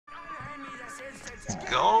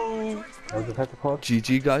Go! Was it at the court?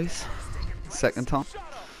 GG, guys. Second time.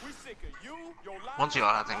 Once you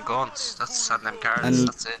all have them guns, that's send them cards, And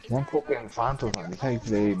that's it. One fucking phantom, man. You can't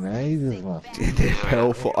play mazes, man. They're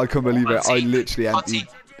powerful. I couldn't believe it. I literally But emptied. see,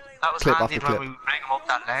 that was clip handy after when clip. we bring them up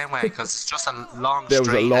that laneway, because it's just a long There was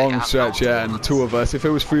a straight that you long have stretch, no yeah, and bullets. two of us. If it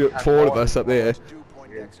was four of us up there,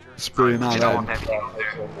 spraying You out don't want that. everything up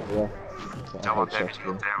there. Yeah. You don't want everything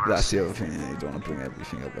up there. That's the other thing. You don't want to bring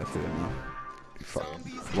everything up there for them.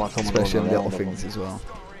 Fucking, Want someone especially on going little around things as well.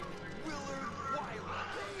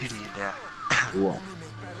 You need that. What?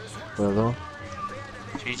 Well done.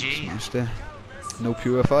 GG. Smashed it. No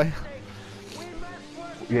purify.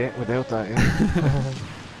 Yeah, without that, yeah.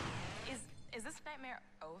 Is this nightmare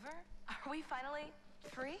over? Are we finally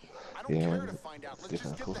free? Yeah, it's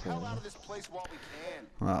different, of course.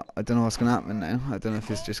 Well, I don't know what's gonna happen now. I don't know if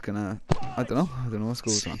it's just gonna. I don't know. I don't know what's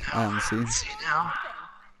going on. I haven't seen. See now.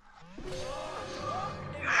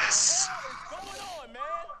 Yes.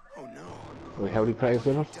 Wait, how do you play with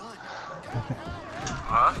it?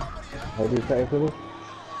 What? How do you play with it?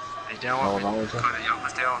 You know what? No, no, Kind of young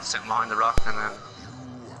was doing, sitting behind the rock, and then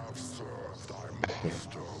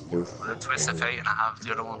the twist of fate, and I have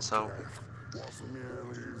the other one, so.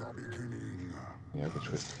 Yeah, the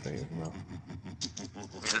twist of fate as well.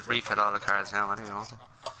 We should refit all the cards now, anyway, won't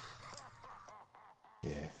we?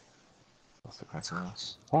 Yeah. What's the crack now?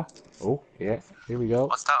 What? Oh, yeah, here we go.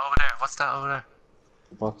 What's that over there? What's that over there?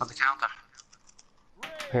 What? On the counter.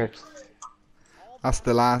 Perks. That's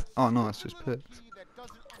the last. Oh no, it's just perks.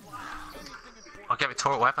 I'll give me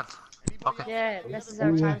turret weapon. Okay. Yeah, this is our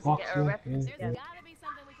Oh, yeah, chance to box, get our yeah, weapons yeah. again.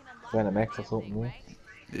 Venom X or something, yeah.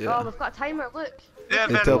 Oh, Yeah. we've got a timer, look. Yeah,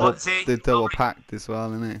 They Venom double. 1Z. They double packed as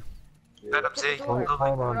well, innit? Venom Z. Door.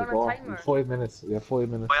 Timer on the We're on a board. timer. 5 minutes. Yeah, 5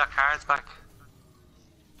 minutes. Buy your cards back.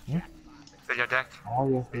 Yeah. Fill your deck. Oh,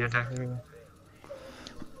 yeah. Fill your deck.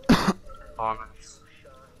 Yeah. 4 minutes.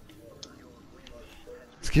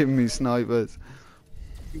 It's giving me snipers.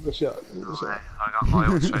 Give it a shot. Give it a Okay, shot. I got my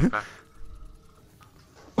own straight back.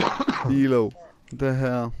 Elo. What the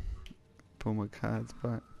hell? Put my cards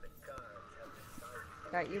back.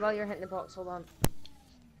 Right, you while you're hitting the box, hold on.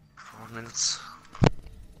 4 minutes.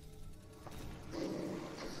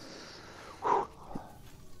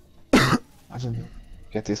 Imagine.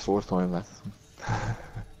 Get this fourth time, man.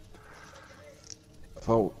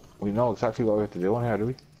 So, we know exactly what we have to do on here, do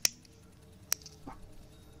we?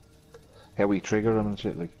 How we trigger them and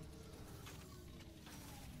shit, like.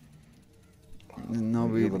 No,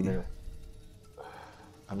 we give really. them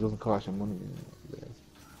and it doesn't cost you money. Yeah.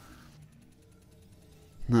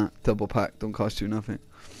 Nah, double pack. Don't cost you nothing.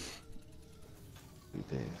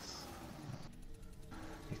 3 days.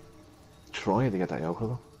 Trying to get that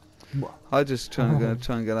alcohol. I just try and get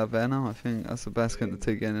that Venom. I think that's the best kind to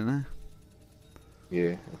take in, innit?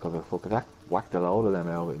 Yeah, because I fucking whacked a load of them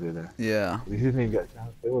out, did they? Yeah. He didn't even get a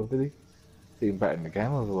chance to do it, did he? He even better in the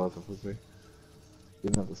game as it was, obviously. He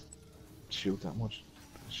didn't have to shoot that much.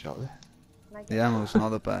 Shot it. The ammo's not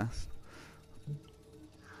the best.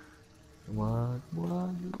 Come on, come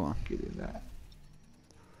on. Go on. Get in there.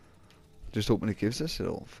 Just hoping it gives us it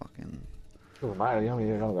all. Fucking. Doesn't matter,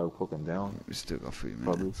 you're gonna go fucking down. We still got 3 minutes.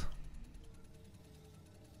 Probably.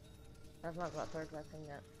 I've not got a third weapon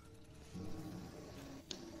yet.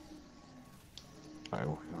 Alright,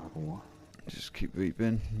 we'll have one more. Just keep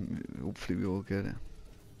reaping. Hopefully we all get it.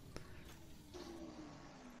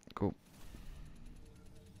 Go.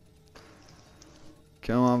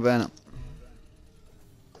 Come on, Venom.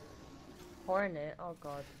 Hornet, oh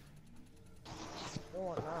god. Don't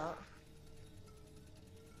want that.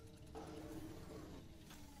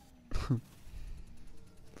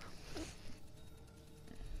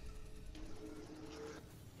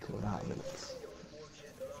 Two and a half minutes.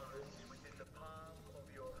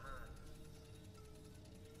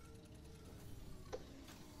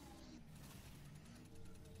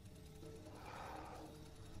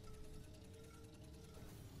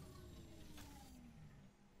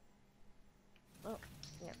 Oh,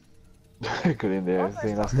 yeah. Get in there,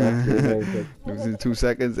 see that's that. Losing 2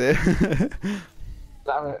 seconds there.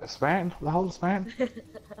 Damn it, Spartan, the whole Spartan.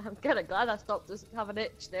 I'm kinda glad I stopped to have an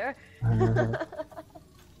itch there.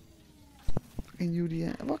 Fucking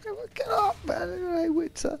UDN. Get up, man. Right,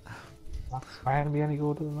 what's up? Spartan be any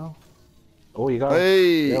good, I don't know. Oh, you got it.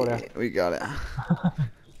 Hey, There, there. we got it.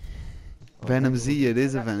 Venom Z, it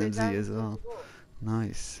is a Venom Z as well.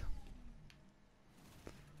 Nice.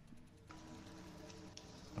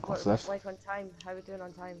 What's left? Like on time, how are we doing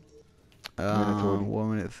on time? 1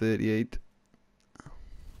 minute 38.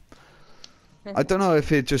 I don't know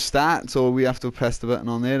if it just starts or we have to press the button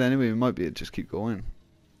on there anyway. It might be it just keep going.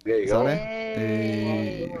 There you Is go. that it?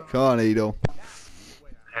 Hey, come on, Edo.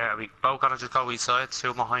 Yeah, we both gotta just go each side,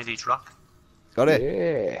 2 behind each rock. Got it?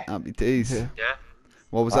 Yeah. Happy days. Yeah. Yeah.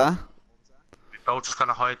 What was that? We both just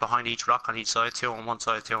gonna hide behind each rock on each side, 2 on one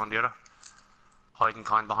side, 2 on the other. Hiding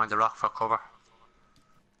kind behind the rock for cover.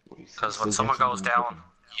 Because when someone goes down,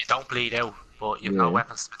 you don't bleed out, but you've no Yeah.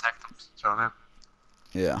 weapons to protect them. Do you know what I mean?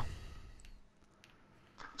 Yeah.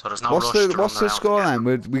 So there's no What's rush the to what's run the around. score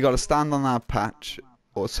then? We got to stand on that patch,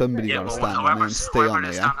 or somebody Yeah, got to but stand on it and stay whoever on it.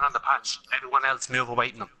 is Yeah. standing on the patch, everyone else move away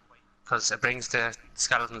from them. Because it brings the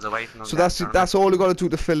skeletons away from them. So yeah, that's do you know what I that's all you got to do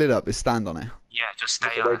to fill it up is stand on it. mean? Yeah, just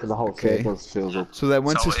stay on Wait it. till the whole Okay. circle fills up. So then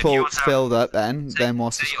once So it's if you start- filled up, then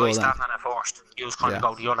what's the See, score I then? stand on it first. You just kind Yeah. of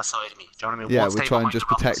go the other side of me. Do you know what I mean? Yeah, One we stay try and behind just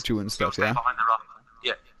the rocks, protect you and stuff, stay yeah? behind the rock.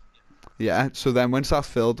 Yeah. Yeah. So then once that's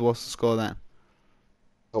filled, what's the score then?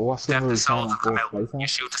 So what's the Then the move souls will come both out. ways now? You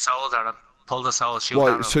shoot the souls at him. Pull the souls, shoot at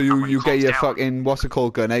Right. him. So and you when he get comes your down- fucking what's it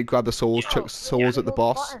called grenade? Grab the souls, chuck souls at the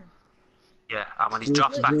Hold boss, button. Yeah, and when he You-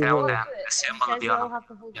 drops back you down, roll then it. the It symbol will says be you all on him. have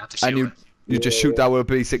to hold You have to it. shoot and you just shoot that with a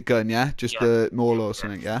basic gun, yeah? Just Yeah. the Molo or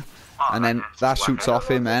something, yeah? And then that shoots off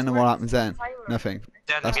him, then, and what happens then? Nothing.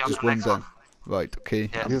 Then That's it'll be just on the one next done. one. Right. Okay.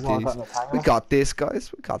 Yeah. happy You want days. that in the timer? We got this,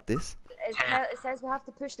 guys. We got this. It says we have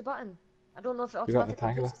to push the button. I don't know if it You got the automatically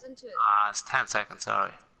tangle? pushes into it. It's 10 seconds,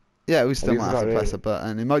 sorry. Yeah, we still you might have to got press it. a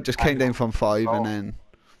button. It might just came down from 5 and then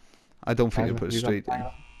I don't think it put it You got straight the in.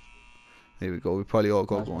 timer? There we go. We probably all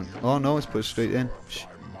got going. Oh no, it's put straight in. Shh.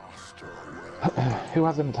 Who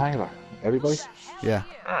has the entangler? Everybody? Yeah.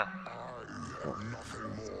 Yeah.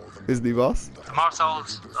 Isn't he, boss? The more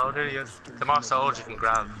souls, the more souls you can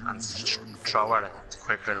grab and throw at it, the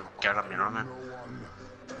quicker it'll get them, you know what I mean?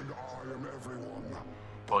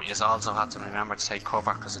 But you also have to remember to take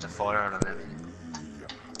cover because of the fire and everything.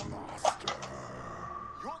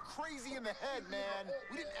 You're crazy in the head, man.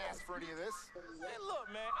 We didn't ask for any of this. Hey, look,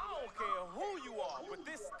 man, I don't care who you are, but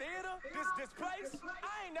this theater, this place,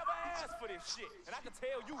 I ain't never asked for this shit. And I can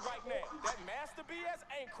tell you right now, that master BS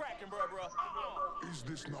ain't cracking, bruh. Is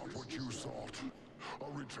this not what you sought?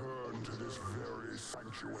 A return to this very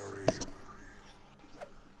sanctuary?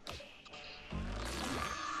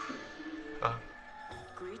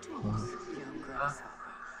 Greetings, young grasshopper.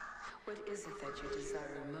 What is it that you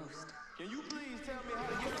desire most? Can you please tell me how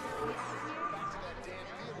to get Back to that damn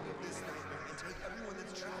theater of this nightmare and take everyone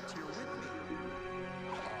that's trapped here with me.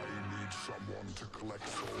 I need someone to collect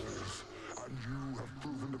souls, and you have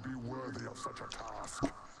proven to be worthy of such a task.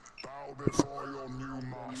 Bow before your new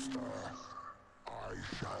master. I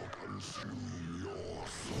shall consume your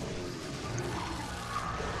soul.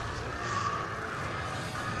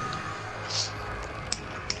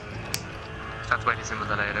 That's why he's in with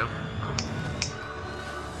the layout.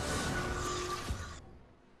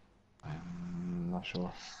 I'm not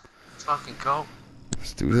sure. Let's fucking go.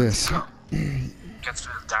 Let's do this. Gets a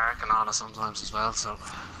bit dark and all that sometimes as well, so.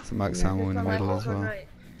 Some max ammo in the Who's on middle left, as who's on well. right?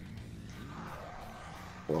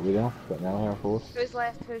 What are we doing? Got now here forward. Who's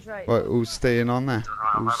left, who's right? Right, who's staying on there?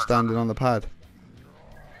 Who's standing on the pad?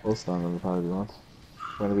 We'll stand on the pad if you want.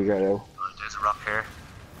 When do we get out? There's a rock here.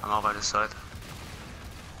 I'm over this side.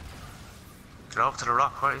 Get over to the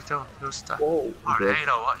rock, what are you doing? Who's that? Whoa.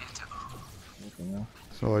 Tornado, what are you doing? Okay, now.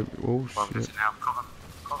 So I, oh Well, shit. listen now, cover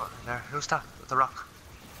in there. Who's that? With the rock?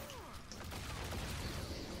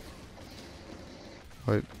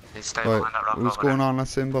 Right, He's stay right. behind that rock Who's over going there. on that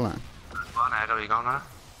symbol then? Go on ahead, are you going on it?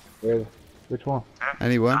 Where? Which one? There?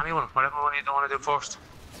 Anyone? Anyone, whatever one you don't want to do first.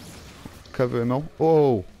 Cover him up.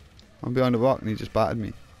 Oh! I'm behind the rock and he just battered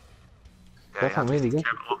me. Yeah, That's you not have to me. be You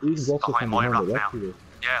careful. can He's get you behind from my behind rock the now. left here.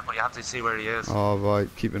 Yeah, but you have to see where he is. Oh right,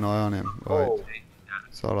 keep an eye on him. Right, Oh.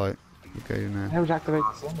 it's alright. Okay now. How would you activate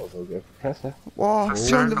the symbols? Okay, press it. Whoa,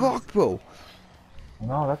 behind the rock, bro!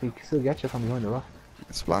 No, that can still get you from behind the rock.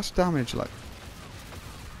 Splash damage, like.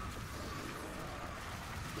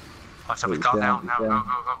 Watch out, Wait, we've gone down, down now. Go, down.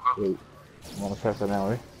 go, go, go. Wait, I want to press it now,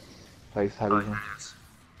 right? Place Oh, heavy. here it is.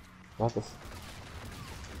 What's this?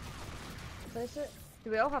 Place it?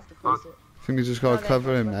 Do we all have to place it? I think we just gotta Oh,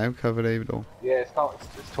 cover there, him now, cover David all. Yeah, it's going What?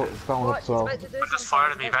 up It's slow. about to do I just something,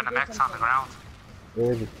 fired it's me about to do Venom X on the something. ground.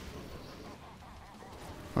 Where is it?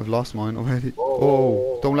 I've lost mine already. Whoa.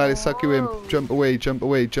 Oh, don't let it suck you in. Whoa. Jump away, jump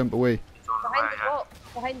away, jump away. He's on the way, Behind the yeah. rock.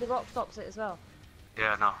 Behind the rock stops it as well.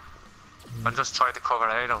 Yeah, no. I'm just trying to cover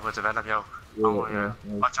Ada with the Venom yoke. Yeah, Oh, yeah.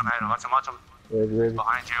 yeah. Watch him, Ada, watch him, watch him. Where is it?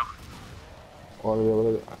 Behind you. All the way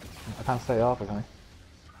over there. I can't stay off it, can I?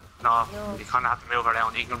 No, No. you kind of have to move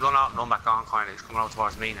around. You can run out and run back on, kind of. He's coming out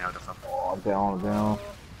towards me now, the fuck. Oh, down.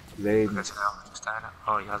 Laden. Let's go. Just down it.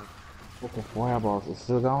 Oh, he hasn't. Fucking fireballs. It's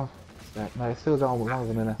still going? No, it's still going, but not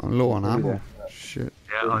a minute. I'm low on Maybe ammo. there. Shit.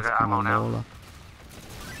 Yeah, I got ammo now. Lola.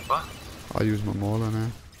 What? I use my mauler now.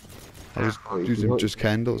 I was Oh, using just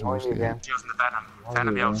candles Oh, mostly. yeah. Using the venom.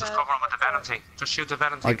 Venom, yo, just cover him with the venom thing. Just shoot the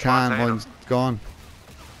venom thing. I can, mine's gone.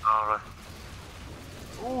 Alright.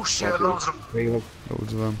 Oh shit, loads of them.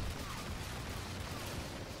 Loads of them.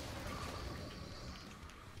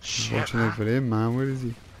 Shit, Watching out man. for him, man. Where is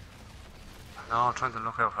he? No, I'm trying to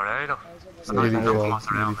look out for Ado. It's not Nearly even fall, looking what's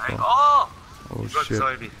around, nearly mate. fall. Oh! Oh He's right shit.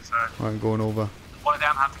 beside me. Sorry. Right, I'm going over. One of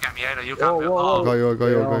them have to get me Ado. You Oh, can't be. whoa, I Oh! got you, I got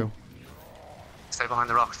you, I got you. Stay behind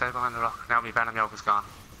the rock, stay behind the rock. Now my venom yoke is gone.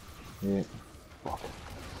 Yeah.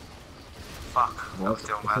 Fuck. I was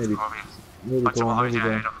doing well for me. Watch him behind you,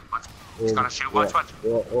 Ado. He's gonna shoot. Watch.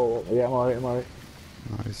 Yeah, I'm alright.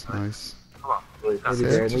 Nice, nice. Come on. That's Yeah,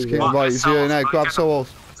 it. just yeah. keep What? right, he's here now. Grab souls.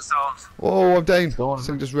 Get the souls. Oh, I'm down. Go on. This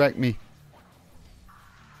thing just wrecked me.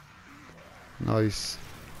 Nice.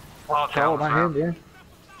 Oh, Shout down. my hand, yeah.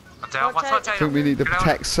 Down. Watch, I think we need to Get out.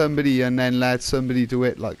 protect somebody and then let somebody do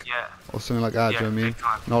it, like, Yeah. or something like that. Yeah, do you know what I mean? big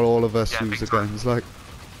time. Not all of us Yeah, use the big time. guns. Like,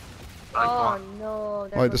 Right, go Oh on. no.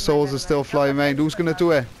 there right, the goes my souls are venom. still flying around. Who's gonna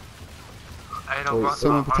do it? Ado, go on.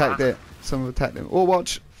 Someone Go on, protect it. Someone protect him. Oh,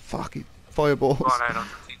 watch. Fucking fireballs. Go on, Ado.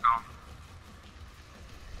 Keep going.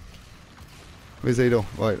 Where's Ado?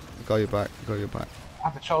 Right, got you back. Got you back. I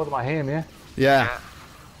have to shoulder my hand, yeah. Yeah. Yeah.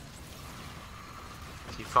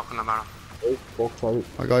 Keep fucking them out. Oh, fuck, sorry.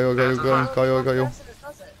 I got you. I got you. Got you. I got you. One person that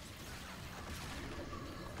does it.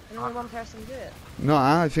 And only one person do it. No,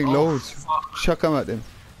 I think Oh, loads. fuck. Chuck them at him.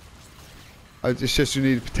 It's just you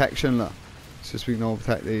need protection, like. It's just we can all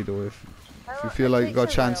protect Ado. If you feel like you got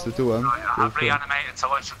a chance to do him, Right, go I'm for it. reanimated, so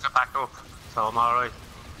I should get back up. So I'm alright.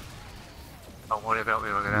 Don't worry about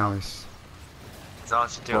me, we'll get out. Nice. That's all I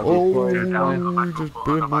should do. Oh, Get down, go back up, just go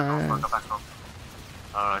burned back my up, go ass. back up.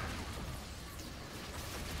 Alright.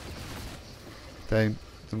 Damn.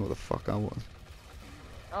 Don't know what the fuck I was.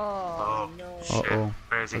 Oh no. Uh oh.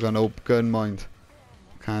 Where is I he? got no gun mind.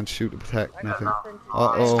 Can't shoot to protect I got nothing. nothing to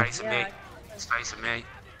Uh He's oh. facing me. Yeah, He's facing me.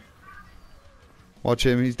 Watch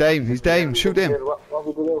him. He's down. He's down. Shoot him. What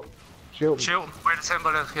we do? Shoot. Shoot him, where the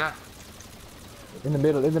symbol is, yeah. In the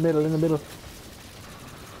middle. Got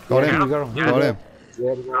Get him. him. Yeah. Got him.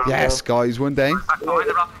 Yeah, we go. Yes, guys. One down. Back behind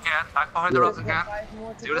the rock again, back behind the rock again. 5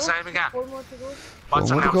 more to Do the go. same again. 4 more to go. Watch Four out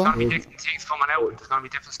more now, to there's gonna go. be different things coming out. There's gonna be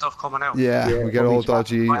different stuff coming out. Yeah, Yeah, we get all each one.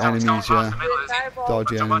 dodgy Watch out, he's going enemies, across yeah. the middle, is he? Fireball.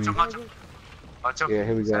 Dodgy Watch him, enemies. watch him. Watch him. Yeah,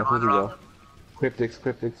 here we Stay go. behind the rock. Cryptics.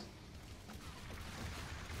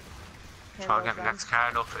 Try to get the next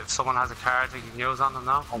card up. If someone has a card they can use on them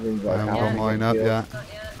now, I mean, I haven't got mine up yet. Not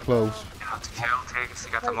yet. Close. you have to kill things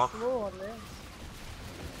to get them Quite up. slow on this.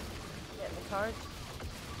 Getting the card.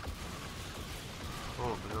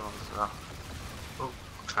 Oh, blue ones as well. Oh,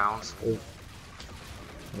 clowns.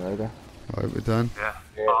 Right there. Right, we're done. Yeah.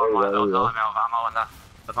 Yeah, Oh, there we no, go, no, there I'm out of ammo on that.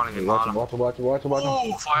 I've only been Watch him. mauling.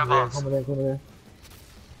 Oh, fireballs. Coming in.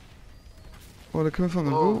 Oh, they're coming from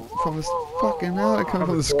the Whoa, roof. From the whoa, fucking hell, they're coming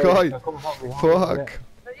from the They're sky. coming from behind, Fuck.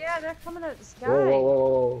 But yeah, they're coming out the sky.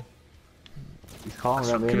 Whoa. He's calling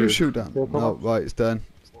around Can you shoot that? No, right, it's done.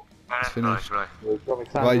 Right, finished. Right.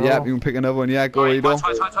 Right, yeah, you can pick another one. Yeah, go, Ado. Watch.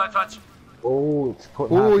 Oh, it's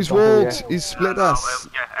cutting Oh, half he's the bottle, walked. He's split us.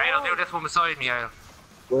 Yeah, I'll do this one beside me, I'll.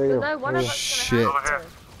 So Yeah. now one of us Shit. is Over gonna here. have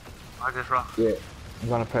to. I just rock. Yeah. I'm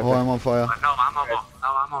gonna press Oh, I'm on fire. No ammo,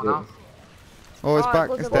 no ammo, no. Oh, it's Oh, it back.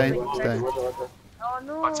 goes It's above down. me. It's down. Oh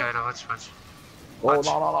no. Watch out, watch. Oh,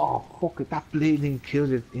 no. Fuck it. That bleeding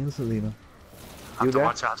killed it instantly, man. Have You to there?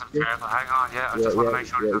 watch out, I'm careful. Hang on, yeah, I just want to make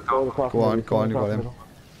sure it's not going. Go on, you got him.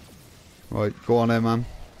 Right, go on there, man.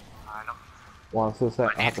 I know. One, two, set.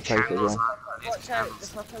 I have to place it Candles, again. man. I need Watch the out, candles.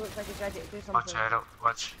 the fucker looks like he's ready to do Watch something. out,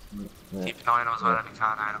 watch. Yeah. Keep an eye on him as well if you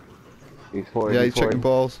can, I know. He's for Yeah, he's checking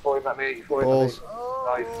balls. at me. He's for Balls.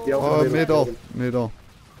 Nice. Yeah, Oh, middle. middle.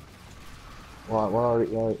 Yeah,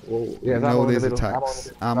 You know these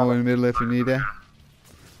attacks. Ammo in the middle if you need it.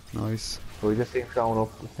 Nice. So this thing's going up.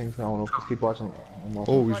 Just keep watching.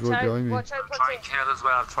 Oh, he's Watch right out, behind me. watch out, Try watch and out. kill as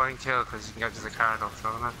well, try and kill because you can get to the card up,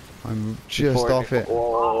 shouldn't it? I'm just off it.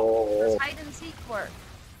 Whoa. Does hide and seek work?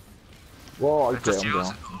 Whoa, Just I'm use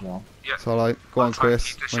down. it. No. Yeah. It's alright. Go on, I'm trying to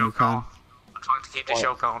Chris, keep the when you show can. going. I'm trying to keep the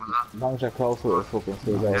show going as well. As long as you're close to it, fucking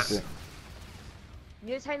still Yes. there.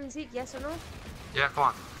 Use hide and seek, yes or no? Yeah, come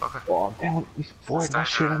on. Okay. Oh, I'm down. He's fighting that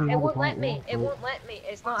shit at me. It all the won't let time. me. It won't let me.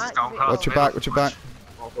 It's not Just go activated. across. Watch your back, watch your back.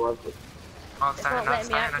 Come on, It's stay not in there, letting me stay in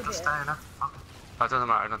there, activate just it. stay in there. Okay. That doesn't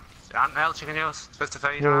matter then. Anything else you can use? Twist the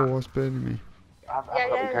fade, Whoa, what's burning me?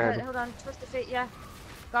 Yeah, hold on. Twist the feet, yeah.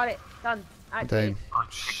 Got it. Done. Activate. Damn. Oh,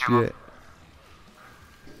 kick him up. Shit.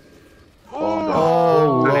 Oh,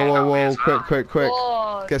 Oh, There you whoa, go, whoa, as well. quick.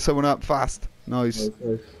 Oh, Get someone up fast. Nice.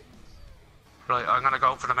 Right, I'm gonna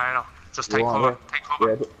go for the mail. Just You take want cover. it? Take cover.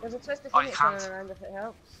 Yeah, There's a twist of I Phoenix can't. running around if it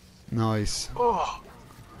helps. Nice. Oh,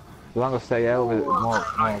 as long as I stay out of it, more right.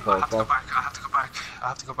 I have to go so back. I have to go back. I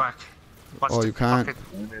have to go back. Watch Oh, the you can't.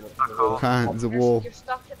 fucking black You hole. can't, there's a wall. You're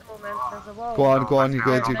stuck at the moment. There's a wall. Go on, No, go on, back you're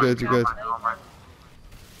now, good, go you're back, good, you're go good. back, go back.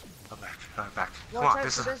 Go back, go back. Come Watch on, out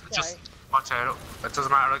this for is this just guy. watch out. It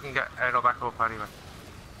doesn't matter. I can get Edo back up anyway.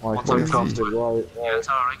 Oh, Once I I'm come to done. the wall. Yeah, it's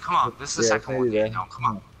alright. Come on, this is the Yeah, second one. maybe You then. know, come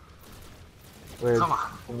on, Where's, come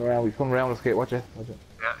on. we come around, let's get, watch it. Yeah,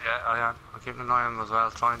 I am. I'm keeping an eye on him as well,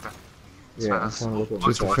 trying to. Yeah, I'm Spells. trying to look at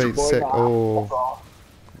Twist of Watch Fate sick. Oh.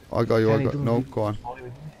 I got you, I got. No, go on.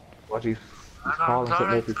 Watch, he's calling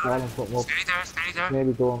something up, he's calling something up. Stay there, stay there.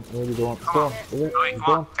 Maybe don't. Come on. Right, come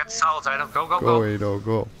on, get the souls out of him. Go, go, Go, go. Edo,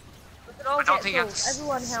 go. We can all I don't get think you have souls. to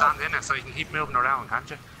Everyone help. stand in it so you can keep moving around, can't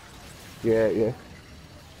you? Yeah.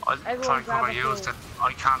 I'll Everyone try and grab cover a you soul. instead.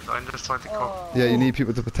 I can't, I'm just trying to cover. Oh. Yeah, you need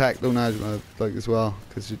people to protect though, Najma, like as well,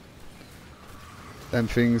 because them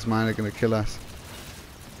things, man, are gonna kill us.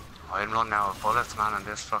 I'm running out of bullets, man, and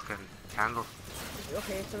this fucking candle.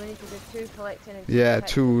 Okay, so we need to do 2 collecting and 2 Yeah,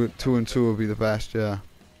 protecting. two and two will be the best. Yeah.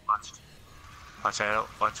 Watch out,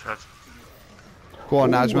 watch out. Go on,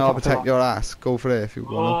 Ooh, Najma, I'll what's protect up? your ass. Go for it if you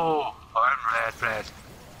want. Oh, I'm red.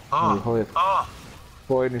 Hold Oh, it. oh,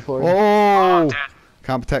 Forward, he's forward. Oh, dead.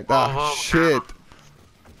 can't protect that. Oh, Shit.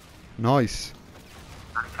 Nice.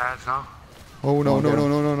 Any cards now? Oh no Oh, no dead. no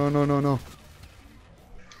no no no no no no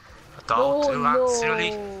Don't do that,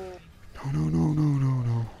 silly.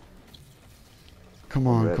 no. Come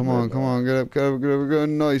on, Red, come on, red, come on. Get up, get up, get up, get up.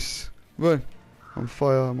 Nice. Run. I'm on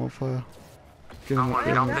fire. Get Don't him up, worry, get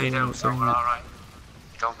him don't up, bleed get him out, up, so get him we're up. alright.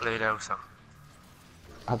 Don't bleed out, so.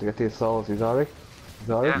 I have to get these souls, he's alright? He's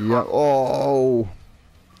alright? Yeah. Oh.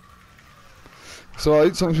 It's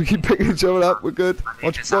alright. Sometimes we keep picking each other up. We're good. I need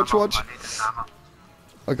Watch, this watch, ammo, watch. I need this ammo.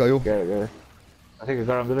 I got you. Get it. I think I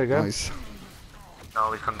got him, did I go? Nice.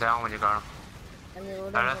 No, we come down when you got him. And we roll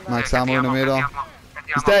Alright, down Max get the ammo in the get middle. ammo, get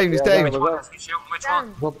the He's ammo. down. He's Yeah, down. Which one is he shooting? Which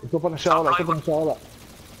one? It's up on the shoulder, it's up on the shoulder.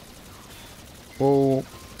 Oh,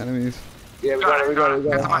 enemies. Yeah, we got it.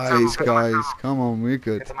 Get the max ammo, Nice, get the max guys. ammo. Come on, we're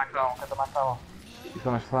good. Get the max ammo. He's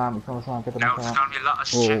gonna slam, get the Now max there's ammo. gonna be a lot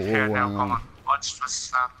of Oh, shit here oh, now, hang come on. on. Watch this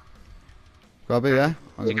slam. Grab it, yeah?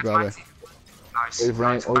 I'm You gonna get grab it. Maxi. Nice. We've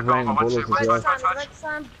ran- nice. we've Back ran over, watch bullets it, as watch, well. watch.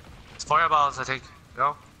 Sam. It's fireballs, I think.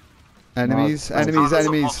 Go. Enemies, No, enemies,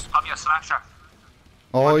 enemies. Probably a slasher.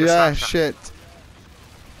 Oh What, the yeah, slasher? shit.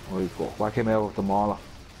 Oh, he's got whack him out with the mauler.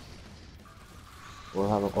 We'll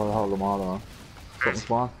hold the mauler on. Something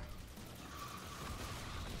spawn.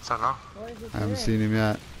 So no. What is he I haven't doing? seen him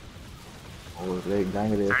yet. Oh, he's late,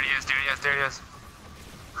 dang it is. There he is.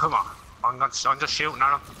 Come on. I'm just shooting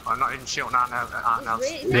at him. I'm not even shooting at him else.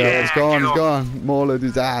 Wait, Yeah, it's gone, get it's up. gone. Maulered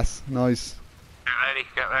his ass. Nice.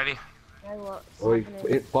 Get ready. Now what's Oh,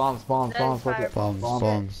 happening? it bombs, watch it. Bombs,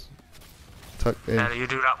 bombs. Tuck in. You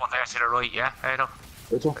do that one there to the right, yeah, Edo?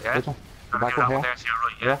 Which one? Yeah. Which one? The Gonna back do one that one here? there to your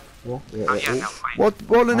right, yeah? Yeah. Yeah, no, wait. What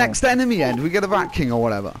will the next enemy end? We get a Rat King or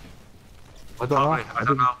whatever. I don't know. Probably, I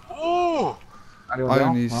don't know. Ooh! Anyone I down?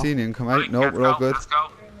 only No? seen him come out. Right, No, let's we're all go, good. Let's go.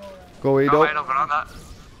 Go Go, Edo. Edo, get on that.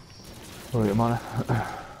 Right, I'm on it.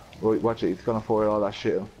 Right, watch it, he's gonna fire all that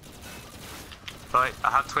shit. Right,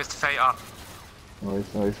 I have Twist of Fate on.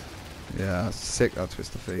 Nice. Yeah, sick that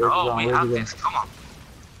Twist of Fate. Where's he Oh, gone? we Where's have he this, come on.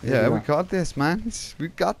 Yeah, we gone? got this, man. We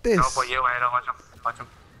got Go this. for you, Edo, watch him.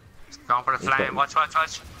 He's going for the flame, watch.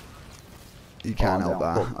 You can't Oh, help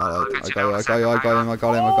no. that. I'll Alright, get I you got down you, a I second, got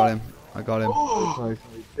him. I got him. Nice.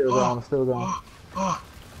 Still down.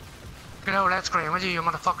 Get out, let's scream, will you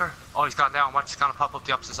motherfucker? Oh, he's gone down, watch, he's gonna pop up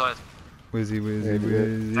the opposite side. Wizzy. There,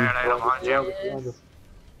 Edo, behind you.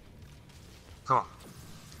 Come on.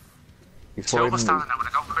 He's Two of us fighting standing there, we're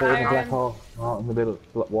gonna go in the crazy. black hole. Oh, in the middle.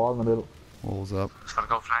 Wall in the middle. Walls up. He's gonna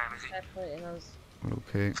go flame, is he? Definitely knows. We're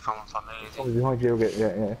okay. He's coming from me, is he? Somebody behind you,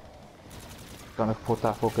 yeah. Gonna put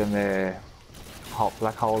that fucking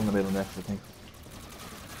black hole in the middle next, I think.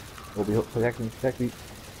 We'll be protect me.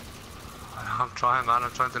 I'm trying, man,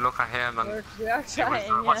 I'm trying to look at him and... We are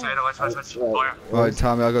trying, Watch, yeah. Edo, watch. Fire. Right,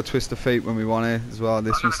 Tommy, I got Twist of Fate when we want it as well.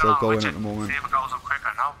 This one's still going at the See moment. if it goes up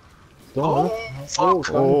quicker now. Don't.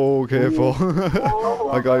 Oh, careful.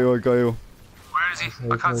 I got you. Where is he?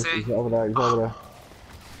 I can't see. He's over there.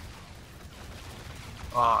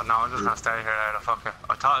 Oh no, I'm just gonna stay here, Edo, fuck it.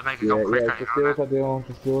 I thought I'd make it go Yeah, quicker, just you do know what that? you're doing.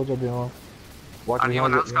 Just do what you're doing. Watch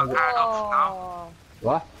Anyone else got card up? No? Oh.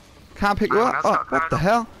 What? Can't pick you Anyone up. else Oh, got what card the up?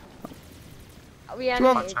 hell? We Do you ended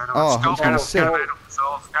want- it. Oh, Let's go, I was get gonna him, say. get him,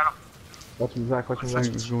 so, get him. Watch him, Zach. Watch him, I think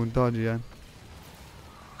Zach. it was going dodgy, yeah.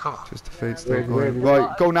 Come on. Twist of Fate Where- still where going. did-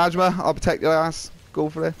 Right, go Najma. I'll protect your ass. Go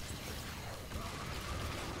for it.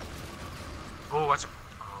 Oh, watch it.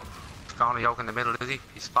 going to yoke in the middle, is he?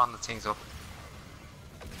 He's spawning the things up.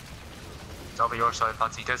 It's over your side,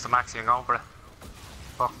 lads. He does the maxi and going for it.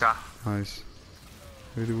 Fuck that. Nice.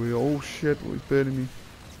 Where do we? Oh shit! What's burning me?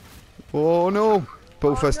 Oh no!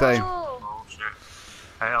 Both us down. Oh shit.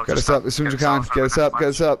 Hey, I'll Get just us up as soon as you can. Get us up. Get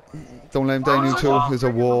us up. Don't let him down. You two. There's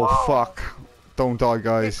a wall. Fuck. Don't die,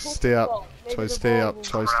 guys. Stay up. Try to stay up.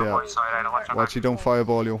 Try to stay up. Watch you don't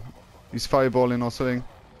fireball you. He's fireballing or something.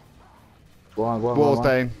 Go on, go on, Walls go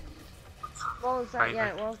on. down. Walls down,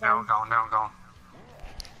 yeah, walls Now down. I'm going, now I'm going.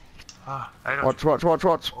 Ah, I don't. Watch, watch, watch,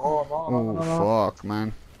 watch. Oh, no, Oh, fuck,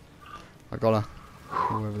 man. I gotta.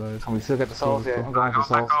 Whoever that is. Can we still get the souls? Yeah, I'm I'm going going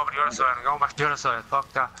for back souls. over the other side. I'm going back to the other side.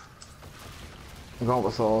 Fuck that. I'm going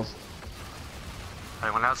for souls.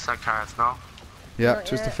 Anyone else had cards? No? Yeah, Not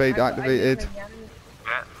just the yet. fate I activated.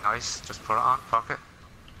 Yeah, nice. Just put it on. Fuck it.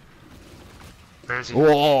 Where is he?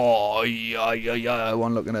 Oh, yeah, yeah, yeah.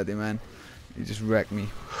 One looking at him, man. He just wrecked me.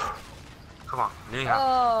 Come on. Neha.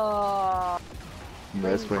 Oh,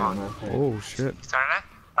 That's pretty nice. Oh, shit. He's there,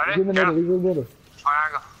 eh? He's in the Ready? Get middle, him. he's in the middle.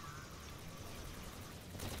 Triangle.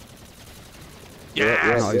 Yeah,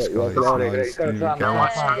 Yes. Nice, yeah, guys. get out of there, Nice. he's gonna Here slam we Yeah, go.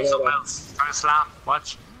 watch. Come on, Try get out something of else. Try to slam.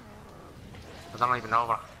 Watch. I don't even know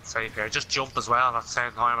what. Safe here. Just jump as well at the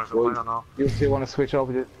same time or something. I don't know. there. You two want to switch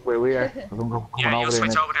over to where we are? I'm coming Yeah, you over there, switch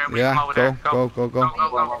mate. over there. We come Yeah, over go, there. go, go, go. Go, go, go. you're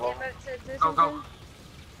about to do Go, go. something?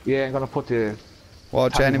 Yeah, I'm gonna put the...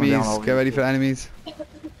 Watch Tap him enemies. down over Get here. ready for enemies.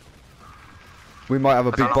 We might have a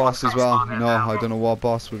I don't big know boss what's as well. going on No, now. I don't know what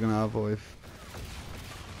boss we're gonna have, or if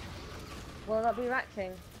Will that be Rat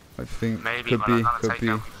King? I think Maybe, could but be, I'm gonna could take be.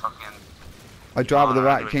 out fucking. I'd rather the Oh,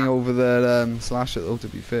 Rat anyway, King that- over the Slasher though, to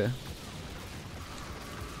be fair.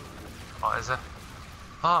 What is it?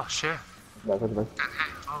 Oh shit. Oh,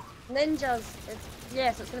 Oh. Ninjas.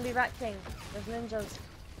 Yes, it's gonna be Rat King. There's ninjas.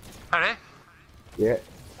 Alright. yeah.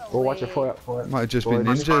 No Go watch way. your fire. Might have just Go been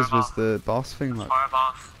ahead. ninjas was the boss thing, like.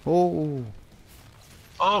 Fireball. Oh.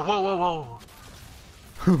 Oh, whoa, whoa,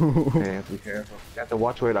 whoa. Yeah, be careful. You have to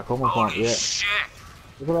watch where they're coming from, Holy yeah. shit.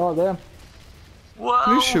 Look at all them. Whoa.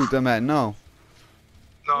 Can you shoot them at? No.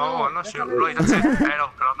 No, No, I'm not that's shooting. not Right, me. that's it. Hey, no,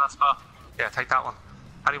 get on that spot. Yeah, take that one.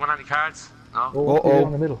 Anyone any cards? No? Oh, Uh-oh.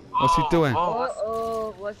 in the middle. What's he doing? Oh,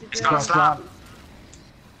 Oh, what's he he's doing? gonna slam.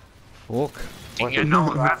 Fuck. Ding you know,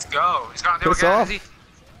 let's go. He's gonna do it Piss again, off. is he?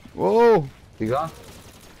 Whoa. You gone?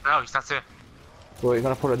 No, that's it. So you're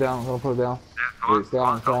gonna put it down, I'm gonna put it down. Yeah, come on, It's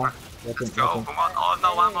down, it's come on, down. Let's go, come on. Oh,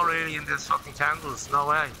 no ammo really in this fucking candles. No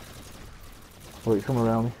way. Oh, he's coming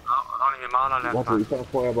around me. No, only my mana left. Watch it, Man. he's gonna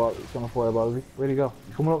fireball, he's gonna fireball. Where'd he go?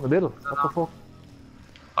 He's coming up in the middle. What the fuck?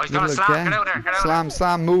 Oh, he's gonna Middle slam. again. Get out there, get out Slam,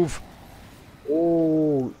 slam, move.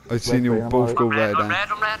 Oh, I've seen you Wait, both I'm go there. red I'm then. red,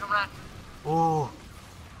 I'm red, I'm red. Oh.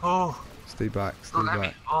 Oh. Stay back, stay Don't let me.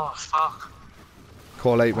 back. Oh, fuck.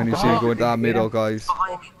 Call out when you see him go into that middle, guys.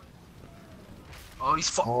 Behind me. Oh, he's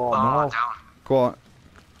fuck. Oh, Oh, no. down. Go on.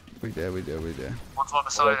 We there, we there, we there. One to the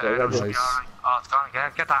side. Okay, Should be nice. alright. Oh, it's gone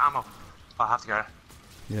again. Get that ammo. I'll have to get it.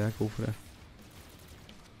 Yeah, go for it.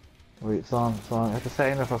 Wait, it's on. I have to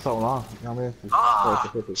stay in there for so long. You know what I mean?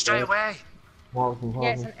 Oh, straight away.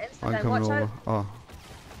 Yeah, it's an instant. I'm Then coming watch over. out. Oh.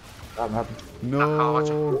 That happened.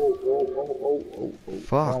 No.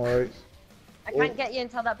 Fuck. Alright. I can't get you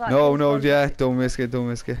until that black. No, King's no, gone. yeah, don't risk it, don't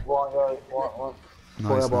risk it. One. Nice,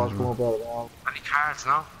 Fireballs nice, come up out of the wall. Any cards?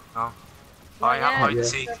 No. No. Yeah, I have yeah, hide and yeah.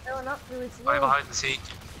 seek. they're filling up really I slow. have hide and seek.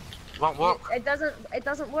 Won't work. It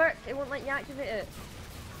doesn't work. It won't let you activate it.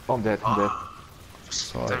 I'm dead, I'm dead. Just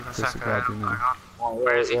Sorry, take a Chris, second. I grabbed you now. Hang on. Oh,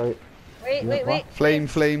 Where is he? right. Wait, Yeah, wait, what? wait. Flame, wait.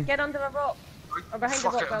 flame. Get under a rock. Or behind the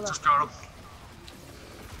Fuck rock, it, rather. just got up.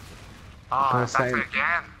 Oh, that's same. it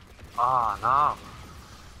again. Oh, no.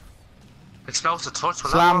 Explosive touch. will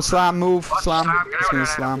that Slam, work? slam, move, What? slam. Slam, get It's out gonna of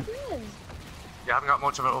there. slam. You haven't got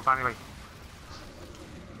much of it up anyway.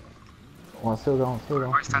 Oh, still going, still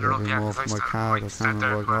going. I stand it up, Moving yeah. off 'cause I my stand card, I right, can't stand there.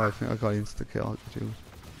 remember what I got. I think I got insta kill. I could use.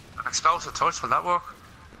 An explosive touch, will that work?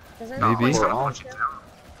 Does it No, Maybe. he's gonna Oh. punch it down.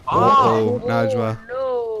 Oh, Oh, Najwa.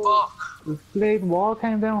 no. fuck. The blade wall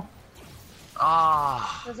came down.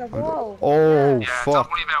 Ah. There's a wall. Oh, Yeah, fuck.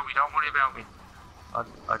 don't worry about me, don't worry about me.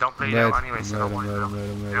 I don't bleed Red, out anyway, so don't worry about me.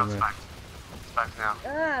 red, Now it's back. It's back now.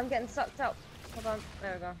 Ah, I'm getting sucked up. Hold on.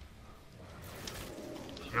 There we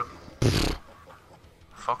go. You.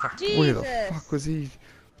 Fucker. Where Jesus. the fuck was he?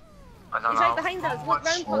 I don't He's know. right behind us. Look What's-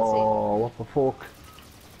 round, Potsy. Oh, what the fuck?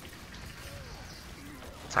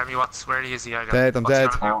 Tell me where he is, he? Dead, I'm dead.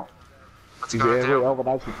 Oh, What's he he's gonna here, do? over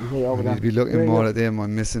that. He's here, over I need that. to be looking There you more go. at him.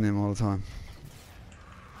 I'm missing him all the time.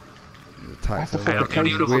 The attacks That's are a Hey, fucking I'll do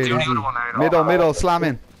the other one, Where do is the other he? one now. Middle, middle,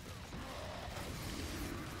 slamming.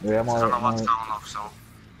 Yeah, I'm I don't know alright. what's going on, so.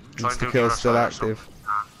 Try and do Insta the kill other still side or something. active.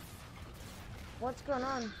 What's going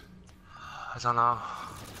on? I don't know.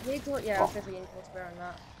 You need to, yeah, I'll say for you need to square on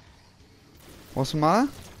that. What's the matter?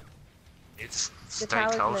 It's The stay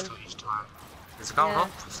close talisman. to each time. Is it going Yeah. up?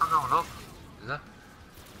 It's not going up. Is it?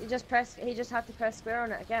 You just press, he just had to press square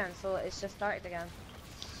on it again, so it's just started again.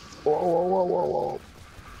 Whoa, whoa, whoa, whoa, whoa.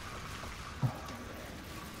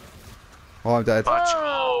 Oh, I'm dead. Watch.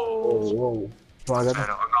 Whoa, whoa. Try that. I'm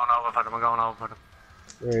going over for them. I'm going over for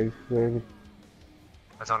them. Where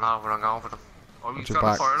I don't know where I'm going for them. Oh, Watch he's your got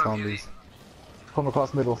a back, fire on zombies. Come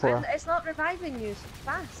across middle fire. It's not reviving you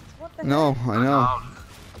fast. What the No, hell? I know.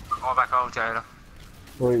 I'm going back out, Jada.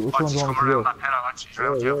 Wait, which Watch, one do he's you want coming to around do? that pillar. Watch, he's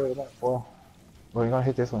around you. Well, you're gonna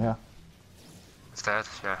hit this one, yeah. It's dead.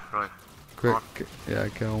 Yeah, right. Quick, on. yeah,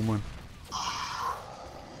 get on one.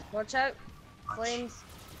 Watch out. Flames.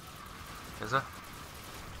 Is it? I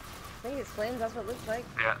think it's flames, that's what it looks like.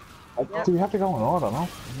 Yeah. Yep. So you have to go in order, no?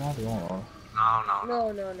 You have to go in order.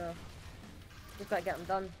 No. No. Just gotta get them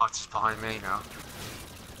done. Watch, he's behind me now.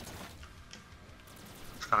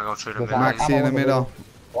 He's gonna go through the There's middle. Maxi in the middle.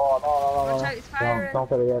 Oh, no. Watch out, it's firing. Don't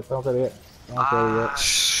get it yet, don't get it yet. Don't get it yet.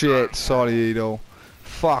 Shit, sorry, Edo.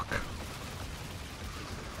 Fuck.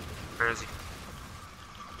 Where is he?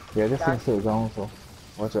 Yeah, this thing's still going, so.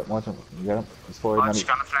 Watch it. You get him? He's firing Watch, at he's me.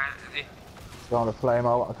 gonna fly. Is he? Going to flame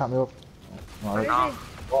out. I can't move. Where Alright. is No. he?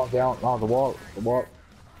 Oh, down. No, the wall.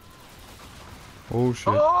 Oh shit.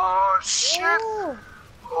 Oh, shit! Oh!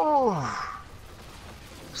 Oh!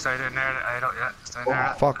 Stay in there, I don't yet. Stay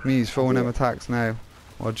there. Fuck me, he's throwing them attacks now.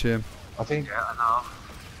 Watch him. I think. Yeah, I know.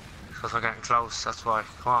 Because we're getting close, that's why.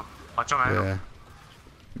 Come on. Watch him out. Yeah.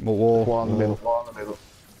 Wall. Wall in the middle. Wall. Wall in the middle.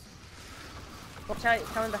 Watch out, he's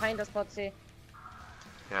coming behind us, Potsy.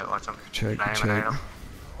 Yeah, watch him. Check, Flaming check. at him.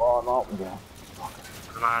 Oh, no. Yeah.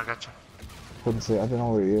 Doesn't matter, get you. Couldn't see. I don't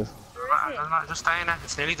know where he is. Doesn't matter, just stay in there.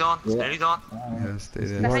 It's nearly done. It's Yeah. nearly done. Yeah, stay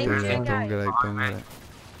there. Behind Stay you, there. guys. Don't get out, don't get out.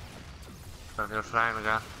 Gonna do a flame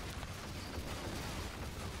again.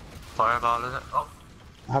 Fireball, is it? Oh,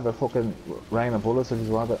 I have a fucking rain of bullets if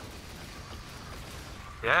you want it.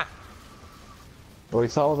 yeah. Right,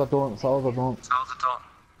 souls are done. Sounds it done.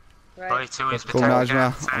 Right. Right, two is Go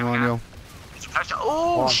Najma, I'm on you.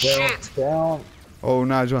 Oh, shit! Down. Oh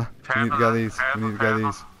Najma, we need to get Purple, these. We need to get purple.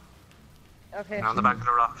 these. Okay. We're on the back of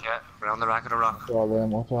the rock, yeah. We're on the back of the rock.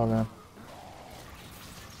 Watch all them.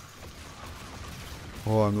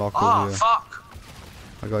 Oh, I'm locked Oh, over here. fuck!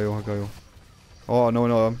 I got you. Oh, no,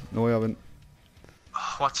 I haven't.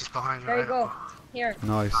 Watch this behind you. There you right? go. Here.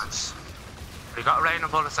 Nice. Nice. We got rain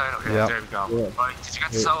and bullets out. Yeah, Yeah. there we go. Yeah. Right, did you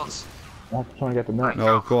get the souls? I'm trying to get the net.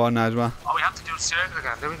 No, go on Najma. Oh, we have to do the circle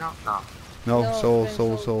again, do we not? No. No, No, souls.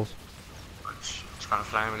 souls. Right, he's gonna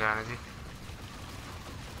flame again, is he?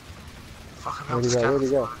 Fucking hell, Where'd he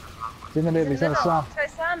go? He's in the middle. He's in the slam.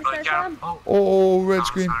 It's Sam, Right, it's get Sam. him. Oh, Oh, red no,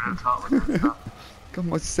 screen. sorry, I thought it was that. Got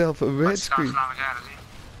myself a Right, red he's gonna screen. flame again, is he?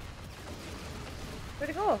 Where'd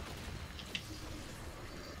it go?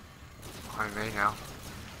 Behind me now.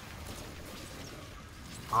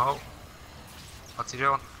 Oh. What's he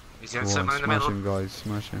doing? He's doing Go on, something in the smash middle. him, guys.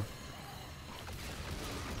 Smash him.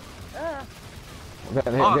 Ah.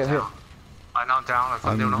 Getting hit, Oh, getting hit. down. I know I'm down. I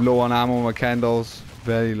can't do I'm nothing. low on ammo with my candles.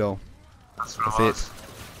 Very low. That's what That's it it. was.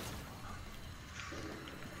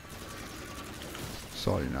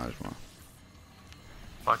 Sorry, Najma.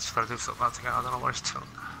 I just gotta do something else again. I don't know what he's doing.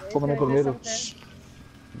 Coming into the middle.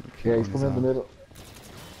 Yeah, he's coming in the middle.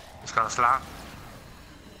 He's got a slam.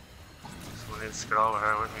 Someone needs to get over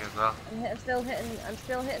here with me as well. I'm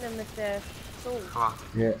still hitting him with the soul. Come on,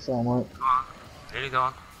 Yeah, so am I. come on. Nearly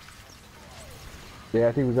done. Yeah,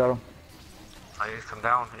 I think we got him. Oh, he's come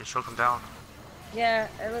down. He should come down. Yeah,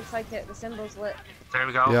 it looks like it. The symbol's lit. There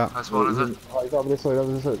we go. Yeah. That's one, is it? Oh, he's over this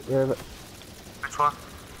side, Yeah, but Which one?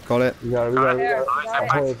 Got it. we got it. There, Nice,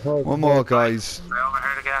 got it. nice. One more, guys. Way over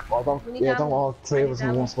here again. Oh, don't all three of us in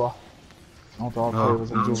Down. one spot. Don't all No, three of us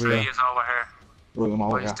in he's one over spot. Three here. is over here. Look at them all,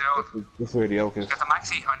 What he's yeah. doing. That's where the oak is. Get the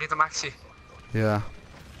maxi. I need the maxi. Yeah.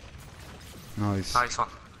 Nice. Nice one.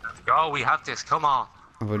 Let's go. We have this. Come on.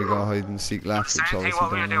 I've only got hide and seek left, Same which thing obviously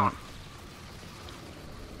what we were don't want. doing.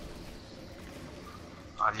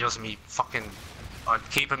 I'm using me fucking. I'm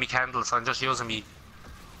keeping me candles. I'm just using me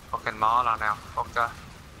fucking mauler now. Fuck that.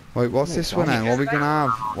 Wait, what's this one then? What are we gonna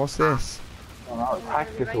have? What's this? Oh, no, attack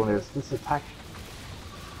this one is. This is attack.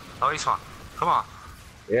 Nice one. Come on.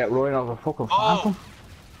 Yeah, rolling over fucking Oh. phantom.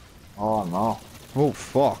 Oh no. Oh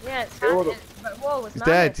fuck. Yeah, it's Oh, happening. But whoa, it's He's not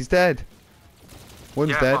dead. it. He's dead.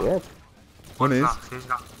 One's Yeah, dead. fuck. Yeah. One is. He's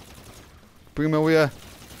not. Bring him over here.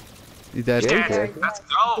 He's dead. Yeah. Dead. Let's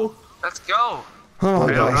go. Let's go. Oh my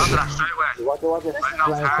We're on to gosh. that straight away. Watch it. Right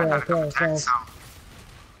now, it's hard. Gotta come Flying. protect some.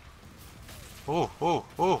 Ooh, ooh,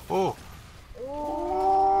 ooh, ooh.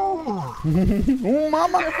 Ooh. Oh,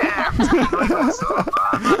 mama!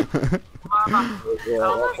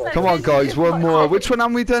 Come on, guys, one more. Which one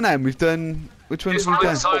have we done? Then we've done. Which one have we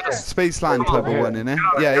done? Spaceland type of one, innit?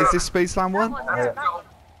 Yeah, is this Spaceland one?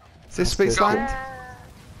 Is this Spaceland?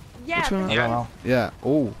 Yeah. Which one? Yeah. Yeah.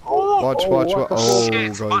 Oh. Watch. Oh, Shit,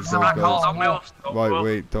 guys, watch the black hole, don't move. Don't Right, move.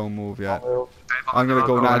 wait, don't move yet. I'm gonna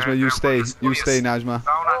go, Najma. You stay. You stay, Najma.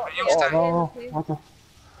 No, Najma, you stay. No.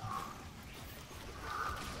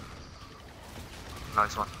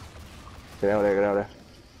 Nice one. Get out there.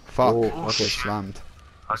 Fuck. Oh, Okay, slammed.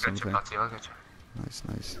 I'll get you, Something. Patty, I'll get you.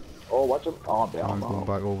 Nice. Oh, watch him. Oh, I'm I'm down. going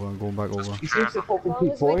back over. He seems to fucking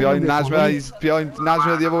keep falling. Behind Najma. He's behind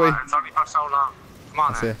Najma the other way. It's only for so long. Come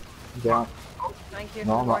on, That's then. it. Down. Thank you.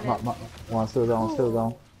 No, for I'm not. No, I'm still down.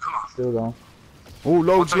 Come on. Still down. Oh,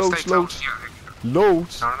 loads. Once I stay close, you know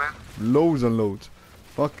Loads. what I mean? Loads and loads.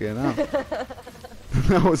 Fucking hell.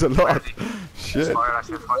 That was a lot. Shit. Fire that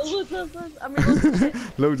shit,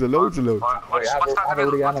 watch. Loads and loads. Watch Wait, what's that have in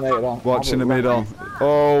a the middle? reanimator on. Watch in the middle.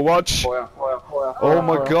 Oh, watch. Fire. Oh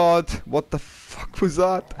my god. What the fuck was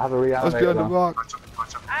that? Have a I was behind reanimator the on. rock.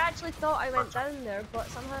 Watch him. I actually thought I went down there, but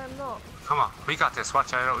somehow I'm not. Come on, we got this.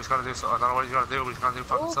 Watch out. He's gonna do something. I don't know what he's gonna do, but he's gonna do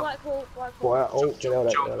fucking Oh, something. black hole. Fire. Oh, get out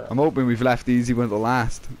there. I'm hoping we've left the easy one to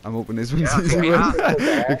last. I'm hoping this one's Yeah, the easy we one. have.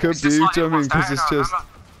 It could It's be, just do like you know what I mean? it Because was it's there, just. remember?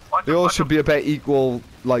 Watch They him, all watch should him. be about equal,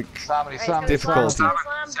 like, difficulty. Say,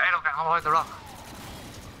 don't get behind the rock.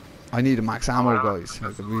 I need a max ammo, guys.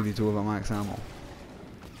 I could really do with a max ammo.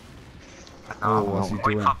 Oh, what's he Might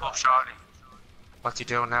doing? pop up shortly. What's he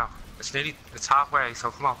doing now? It's halfway,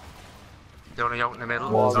 so come on. They're only out in the middle.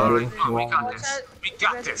 Wall, It's alright. baby. Come on, we got Watch this. out. We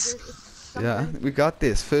got this. Yeah, we got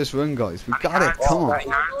this. First run, guys. We got it. Come on.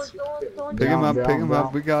 Don't Pick him up, Down, pick him down.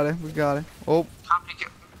 up. We got it. Oh, Can't pick it.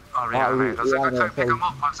 Oh, really? I was like, I can't pick him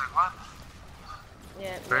up. I was like, what?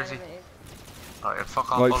 Yeah, Where is he? Alright,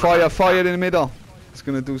 fuck off. right, bullet. fire in the middle. It's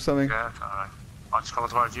gonna do something. Yeah, alright. Watch coming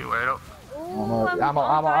towards you. Wait up. Oh, I'm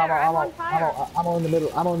on fire. Ammo in the middle.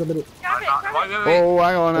 Grab it, grab it. Wait. Oh,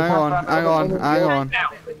 hang on.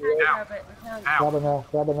 Now.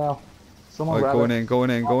 Grab it now. Someone Right, grab going it. in, going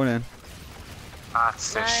in.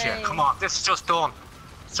 That's this shit. Nice. Come on, this is just done.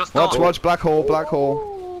 It's just Watch, done. watch, black hole.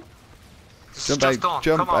 Ooh. This is Jump just done. out,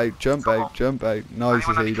 jump Come on. out, jump Come out, on. jump out. Nice,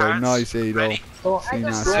 Anyone have Edo, cards? nice, Edo. Ready? Oh, I got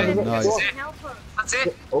Nice, slammed. nice. That's it. That's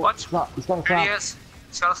it. Watch. He's gonna There he slam. is.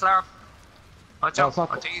 He's got a slam. Watch No, out. it's not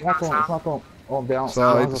I think he's going. got a It's slam. not going. Oh, I'm down.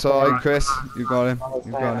 Side, Chris. You got him.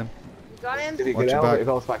 You got him. Got him. Did he Watch get your out? back. It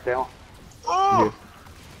goes back down. Oh!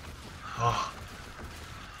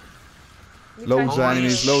 Loads of Holy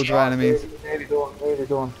enemies, shit. loads of enemies. Nearly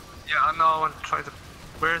done. Yeah, I know. I'm trying to.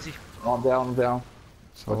 Where is he? Oh, I'm down.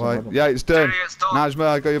 So, right. Yeah, it's done. There he is, done. Najma,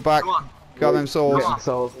 I got your back. Come on. Got them souls. Getting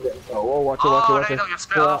souls. Oh, watch it, Oh, watch they it. know you've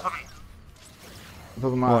split off of me.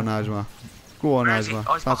 Doesn't Go on, matter. Najma. Go on, Where is he? Najma.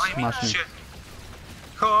 Oh, he's Start behind me. smashing. Shit.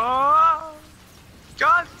 Oh!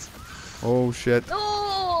 God! Oh, shit.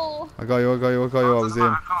 Oh. I got you. I was Come in.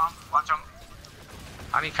 on, watch him.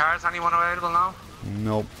 Any cards? Anyone available now?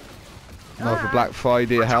 Nope. Not for Black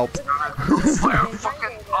Friday, help. Fire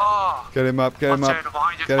fucking. Oh! Get him up, get him Watch up. out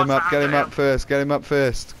behind you. Get him Watch up, your get him hand up first, get him up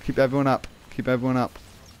first. Keep everyone up. Keep everyone up.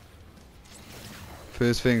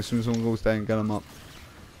 First thing, as soon as someone goes down, get him up.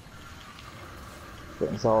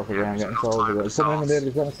 Getting souls again. Someone in the middle.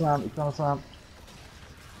 He's gonna slam.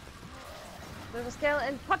 There's a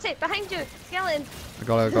skeleton. What's it? Behind you. Skeleton. I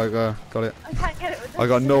got it. I can't get it. I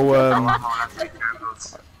got no Oh, let's take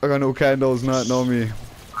candles. I got no candles, nothing on me.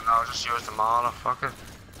 I know, just use them all. Fuck it.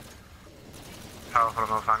 Powerful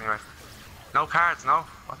enough anyway. No cards, no?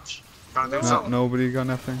 Watch. Gonna do No, something. nobody got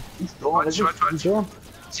nothing. He's done. Watch, Is he? watch. He's done.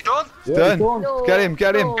 Is he done? Yeah, Done. he's done. No.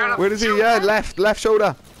 Get him. No. Where is he? Yeah, left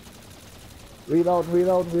shoulder. Reload.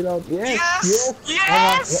 Yes.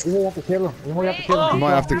 Yes! You might have to kill him. You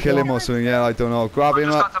might have to kill him or something, yeah, I don't know. Grab I him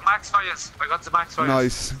just got up. the max fires. I got the max fires.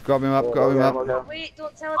 Nice. Grab him up. Wait,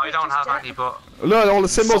 don't tell I don't have any, but Look, all the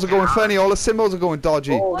symbols are going funny, all the symbols are going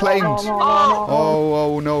dodgy. Claimed.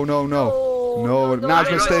 Oh, no. No,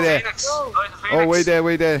 Najma, stay there. Oh, wait there.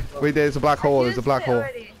 There's a black hole. There's a black hole.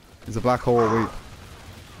 Wait.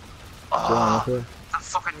 Oh, that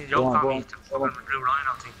fucking yoke Go on, on go me. on, The go on. fucking blue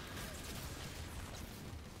rhino thing.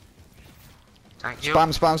 Thank you.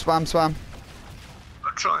 Spam.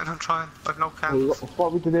 I'm trying. I've no candles.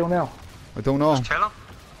 What we to do now? I don't know. Just kill him.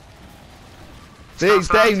 There,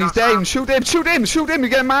 he's down. Shoot him. You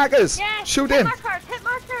get markers. Yes. Shoot hit him.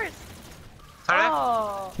 markers. Sorry?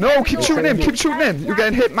 Oh. No, keep shooting him. You're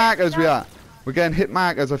getting hit markers, we are. We're getting hit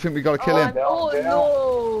markers. I think we gotta kill him. Oh no.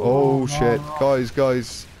 Oh shit.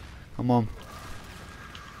 Guys. Come on.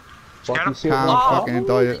 Get him. Can't fucking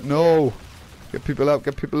die. No. Get people up,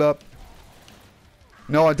 get people up.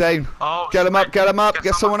 No, I'm down. Oh, Get him up, get him up,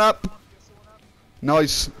 get someone up. up.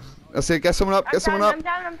 Nice. That's it, get someone up, get someone up. I'm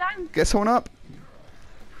down. Get someone up.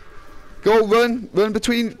 Go, run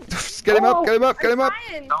between. Get him up, get him up, get him up.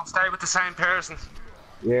 Don't stay with the same person.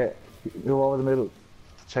 Yeah, go over the middle.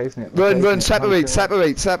 Chasing it. Run, separate.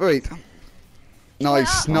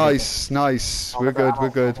 Nice. We're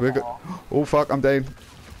good. Oh fuck, I'm down.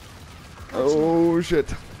 Oh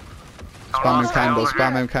shit.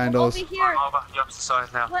 Spam him candles. Over here. Over the opposite side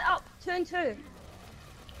now. Split up, 2 and 2. Are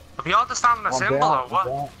we all just standing a symbol or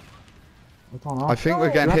what? I think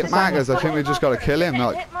we're getting hit markers. I think we just gotta kill him.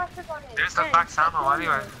 Like. There's the back ammo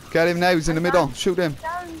anyway. Get him now, he's in the middle. Shoot him.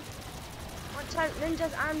 Watch out,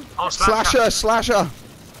 ninjas and... Oh, Slasher.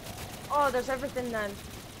 Oh, there's everything then.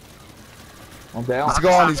 I'm down.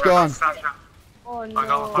 He's gone. Oh I'm going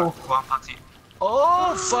no. for one party.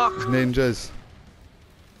 Oh fuck! Ninjas.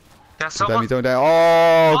 There's someone. Don't die.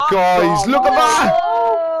 Oh, guys, look at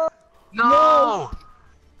that! No!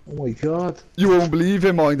 Oh my god. You won't believe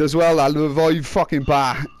it, mind as well. I'll revive fucking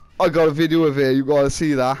bat. I got a video of it. You gotta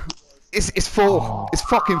see that. It's full. It's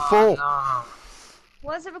fucking full. No.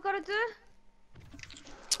 What's it we gotta do?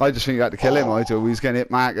 I just think you had to kill him. I do. We was getting hit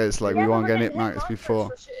markers like we weren't getting hit markers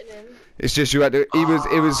before. It's just you had to.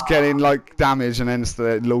 It was getting like damage, and then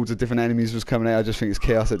loads of different enemies was coming out. I just think it's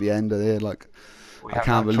chaos at the end of there. Like I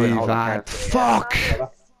can't believe that. Fuck.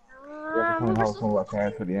 Hold some of our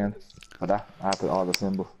cards for the end. For that, after all the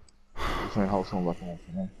symbols. Just trying to hold some of our cards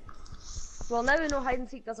for the end. Well, now we know hide and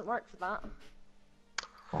seek doesn't work for that.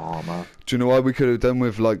 Oh man. Do you know what we could have done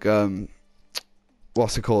with like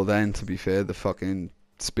what's it called then? To be fair, the fucking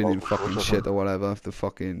spinning fucking shit or whatever. The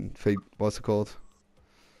fucking feet. What's it called?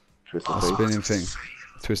 Twist The of fate. spinning thing.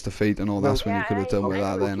 Twist of feet and all. That's when you could have done with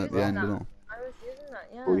that then at the end, you know. I was using that,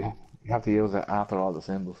 yeah. But you have to use it after all the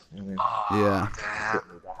symbols. You know what Yeah.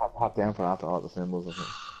 Hot down for after all the symbols.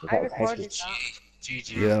 I think. I recorded that.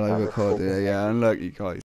 GG. Yeah, I recorded it. Yeah, unlucky guys.